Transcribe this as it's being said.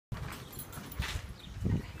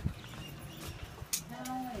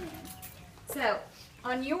So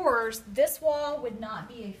on yours, this wall would not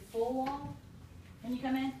be a full wall when you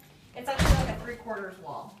come in. It's actually like a 3/4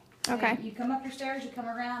 wall. Okay. And you come up your stairs, you come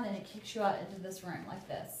around, and it kicks you out into this room like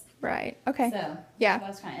this. Right. Okay. So yeah.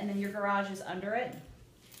 that's kind of, and then your garage is under it,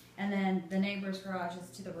 and then the neighbor's garage is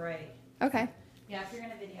to the right. Okay. Yeah, if you're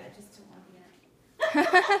gonna video it, just don't want to be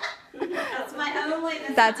in it. That's my only.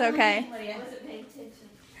 That's okay. I wasn't paying attention.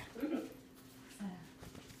 So,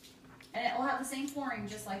 and it will have the same flooring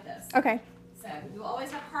just like this. Okay. So you'll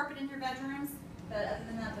always have carpet in your bedrooms, but other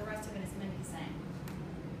than that, the rest of it is going to be the same.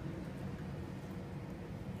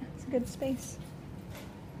 That's a good space.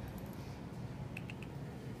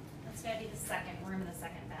 That's going to be the second room and the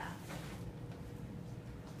second bath.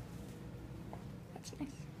 That's nice.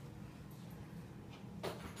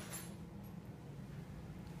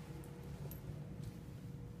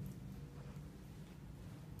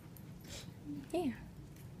 Yeah. A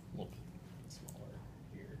little bit smaller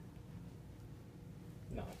here.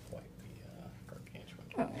 Not quite the gargantuan.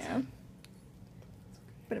 Oh yeah.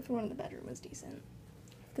 But if one in the bedroom was decent,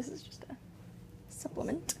 this is just a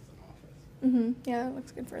supplement. It's an office. Mhm. Yeah, that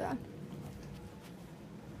looks good for that.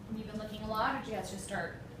 You've been looking a lot, or did you guys just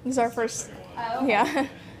start? This is our first. Oh, okay. Yeah.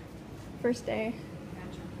 First day.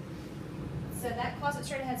 Gotcha. So that closet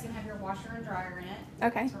straight ahead is going to have your washer and dryer in it.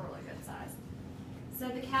 Okay. It's a really good size. So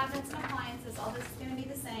the cabinets and appliances, all this is going to be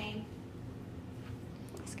the same.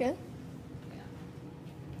 Looks good. Yeah.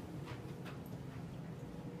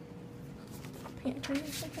 Pantry or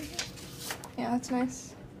something. Yeah, that's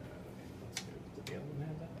nice. That's good. Did the other one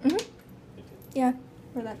have that? Mhm. It did. Yeah.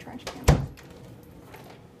 Or that trash can.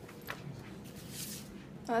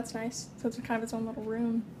 Oh, that's nice. So it's kind of its own little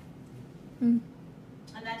room. Mm.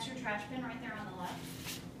 And that's your trash bin right there on the left.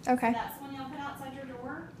 Okay. So that's one you'll put outside your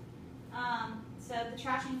door. So the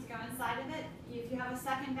trash needs to go inside of it. If you have a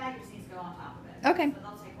second bag, it just needs to go on top of it. Okay. So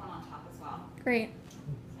they'll take one on top as well. Great. So.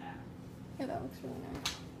 Yeah, that looks really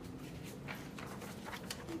nice.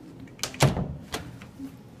 I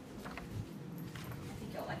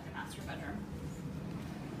think you'll like the master bedroom.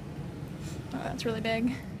 Oh, that's really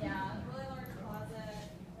big. Yeah, really large closet,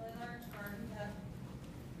 really large garden tub.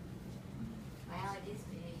 Wow, it is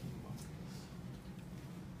big.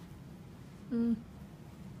 Mm.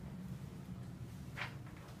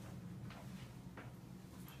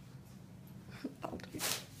 Oh, dude.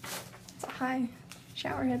 It's a high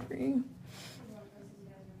shower head for you.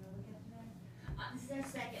 This is our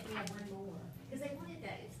second, we have one more. Because they wanted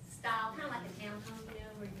that style, kind of like a townhome, you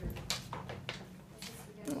know, where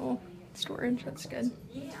you're. Oh, storage. That's good.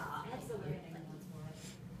 Yeah, absolutely.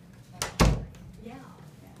 Yeah.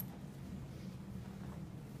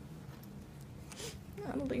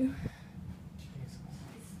 That'll do. Jesus.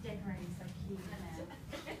 This decorating's so cute.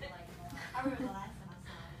 I remember the last time I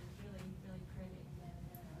saw it, it was really, really pretty.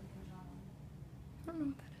 I don't know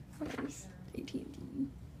what that is. What is AT&T?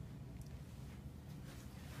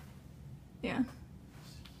 Yeah.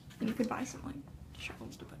 And you could buy some like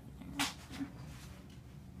shelves to put in there. Yeah.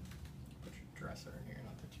 Put your dresser in here,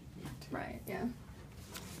 not that you need to. Right, yeah.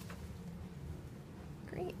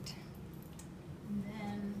 Great. And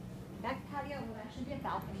then back patio will actually be a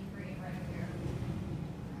balcony for you right over here.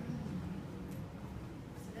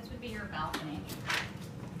 So this would be your balcony.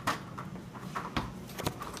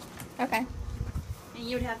 Okay. And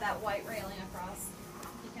you would have that white railing across.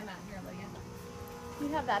 You come out here, Lydia.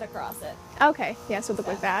 You'd have that across it. Okay, yeah, so look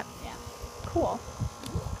like that. Yeah. Cool.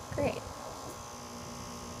 Great.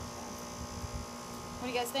 What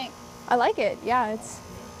do you guys think? I like it. Yeah, it's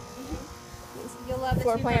You'll love the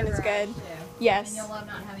Floor two-car plan is garage, good. too. Yes. And you'll love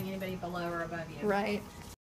not having anybody below or above you. right.